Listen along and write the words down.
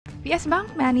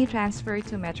PSBank Money Transfer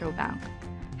to Metrobank.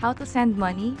 How to send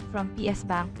money from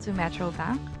PSBank to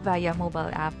Metrobank via mobile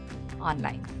app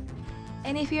online.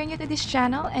 And if you're new to this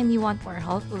channel and you want more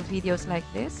helpful videos like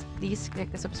this, please click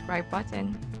the subscribe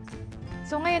button.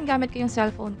 So ngayon gamit ko yung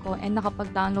cellphone ko and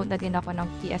nakapag-download na din ako ng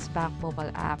PSBank Mobile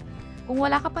App. Kung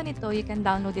wala ka pa nito, you can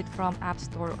download it from App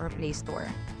Store or Play Store.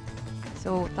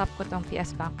 So tap ko tong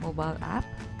PSBank Mobile App.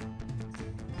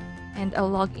 And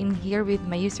I'll log in here with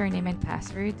my username and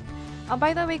password.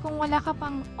 By the way, kung wala ka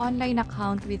pang online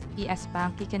account with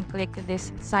PSBank, you can click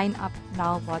this Sign Up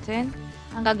Now button.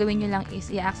 Ang gagawin nyo lang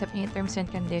is i-accept nyo yung terms and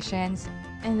conditions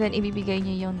and then ibibigay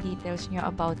nyo yung details nyo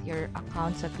about your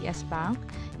account sa PSBank,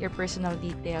 your personal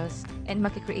details, and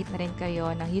mag-create na rin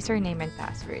kayo ng username and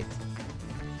password.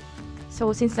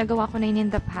 So, since nagawa ko na yun in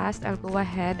the past, I'll go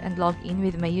ahead and log in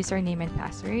with my username and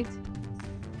password.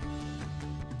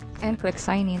 And click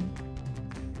Sign In.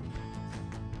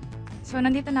 So,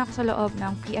 nandito na ako sa loob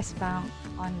ng PSBank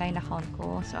online account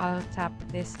ko. So, I'll tap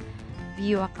this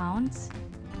View Accounts.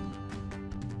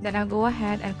 Then, I'll go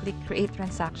ahead and click Create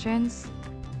Transactions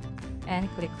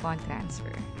and click Fund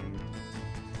Transfer.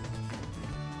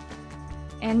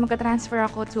 And magka-transfer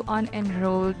ako to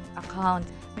unenrolled account.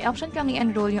 May option kang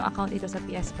i-enroll yung account dito sa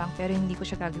PSBank pero hindi ko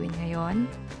siya gagawin ngayon.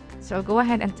 So, I'll go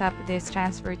ahead and tap this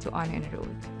Transfer to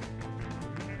Unenrolled.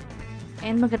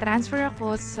 And magka-transfer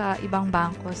ako sa ibang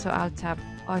bangko. So, I'll tap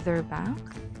Other Bank.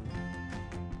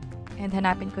 And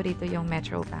hanapin ko dito yung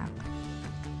Metrobank.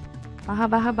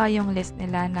 Mahaba-haba yung list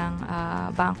nila ng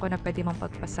bangko na pwede mong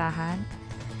pagpasahan.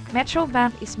 Metrobank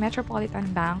is Metropolitan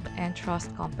Bank and Trust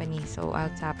Company. So,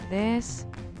 I'll tap this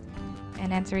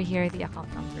and enter here the account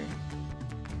number.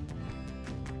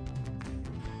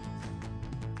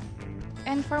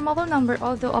 And for mobile number,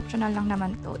 although optional lang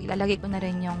naman to, ilalagay ko na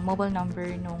rin yung mobile number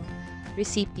nung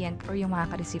recipient or yung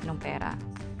makaka-receive ng pera.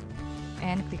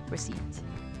 And click Proceed.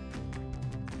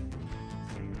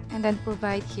 And then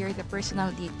provide here the personal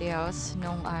details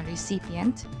nung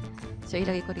recipient. So,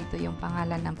 ilagay ko dito yung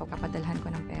pangalan ng pagpapadalhan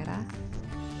ko ng pera.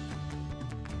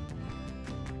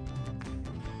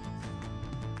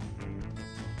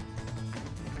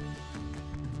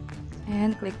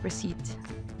 And click Proceed.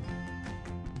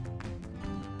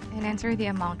 And enter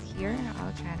the amount here.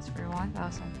 I'll transfer 1,000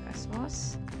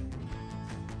 pesos.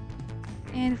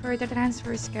 And for the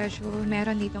transfer schedule,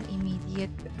 meron ditong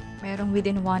immediate, merong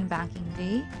within one banking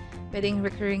day, pwedeng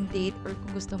recurring date, or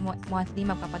kung gusto mo monthly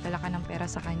magpapadala ka ng pera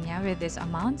sa kanya with this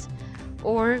amount,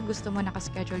 or gusto mo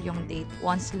nakaschedule yung date,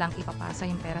 once lang ipapasa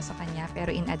yung pera sa kanya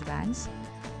pero in advance.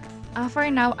 For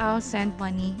now, I'll send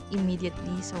money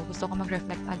immediately. So, gusto ko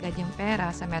mag-reflect agad yung pera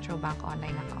sa Metrobank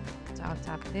Online Account. So, I'll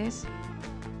tap this.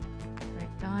 We're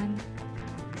done.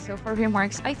 So, for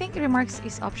remarks, I think remarks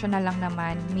is optional lang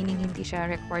naman, meaning hindi siya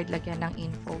required lagyan ng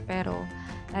info, pero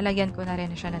lalagyan ko na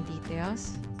rin siya ng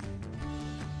details.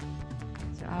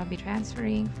 So, I'll be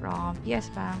transferring from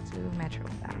PSBank to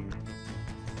Metrobank.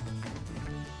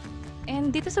 And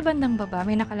dito sa bandang baba,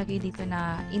 may nakalagay dito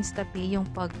na Instapay yung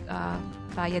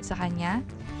pagbayad sa kanya.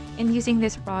 And using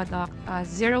this product,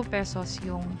 0 pesos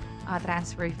yung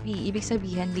transfer fee. Ibig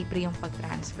sabihin, libre yung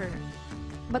pag-transfer.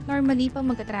 But normally, pag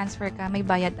magka-transfer ka, may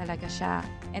bayad talaga siya.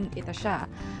 And ito siya.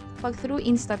 Pag through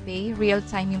Instapay,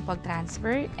 real-time yung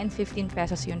pag-transfer and 15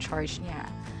 pesos yung charge niya.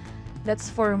 That's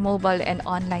for mobile and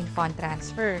online fund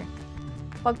transfer.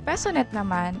 Pag pesonet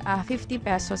naman, 50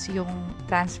 pesos yung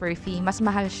transfer fee. Mas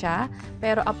mahal siya,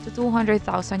 pero up to 200,000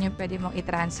 yung pwede mong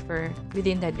i-transfer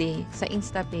within the day. Sa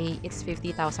Instapay, it's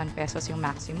 50,000 pesos yung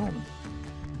maximum.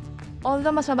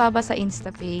 Although mas mababa sa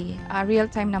Instapay,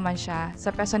 real-time naman siya. Sa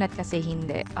pesonet kasi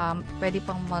hindi. Pwede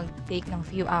pang mag-take ng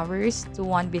few hours to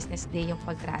 1 business day yung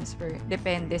pag-transfer.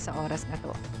 Depende sa oras na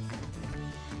to.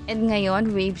 And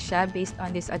ngayon, waive siya based on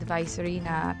this advisory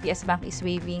na PSBank is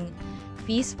waiving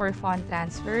fees for fund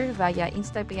transfer via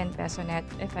Instapay and pesonet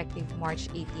effective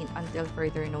March 18 until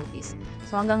further notice.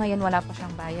 So hanggang ngayon, wala pa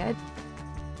siyang bayad.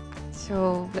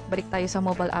 So, balik tayo sa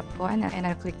mobile app ko and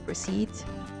I'll click Proceed.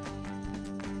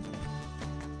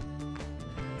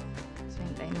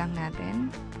 Lang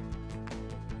natin.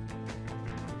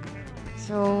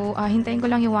 So, hintayin ko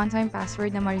lang yung one-time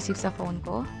password na ma-receive sa phone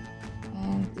ko.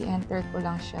 And i-enter ko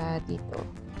lang siya dito.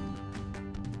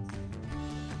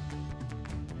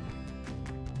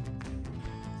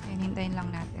 And hintayin lang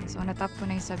natin. So, natap ko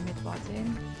na yung submit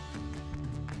button.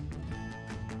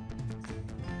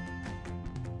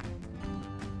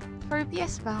 For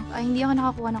PSBank, hindi ako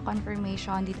nakakuha ng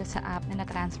confirmation dito sa app na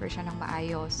na-transfer siya ng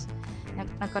maayos.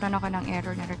 Nagkaroon ako ng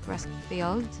error na request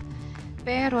failed.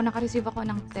 Pero naka-receive ako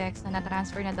ng text na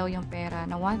na-transfer na daw yung pera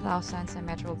na 1,000 sa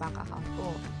Metrobank account ko.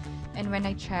 And when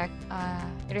I check,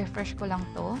 refresh ko lang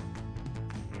to.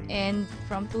 And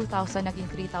from 2,000,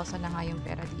 naging 3,000 na nga yung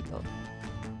pera dito.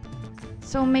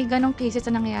 So, may ganong cases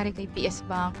na nangyayari kay PS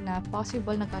Bank na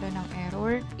possible nagkaroon ng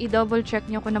error. I-double check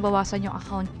nyo kung nabawasan yung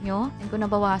account nyo. And kung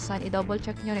nabawasan, i-double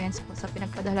check nyo rin sa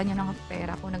pinagpadala nyo ng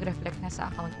pera kung nag-reflect na sa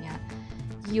account niya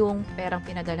yung perang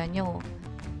pinadala nyo.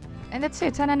 And that's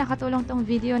it. Sana nakatulong tong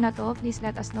video na to. Please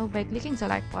let us know by clicking the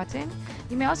like button.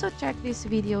 You may also check these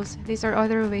videos. These are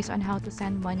other ways on how to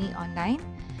send money online.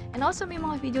 And also, may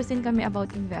mga videos din kami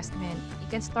about investment. You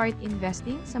can start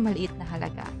investing sa maliit na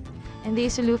halaga. And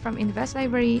this is Lou from Invest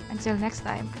Library. Until next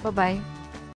time, bye-bye!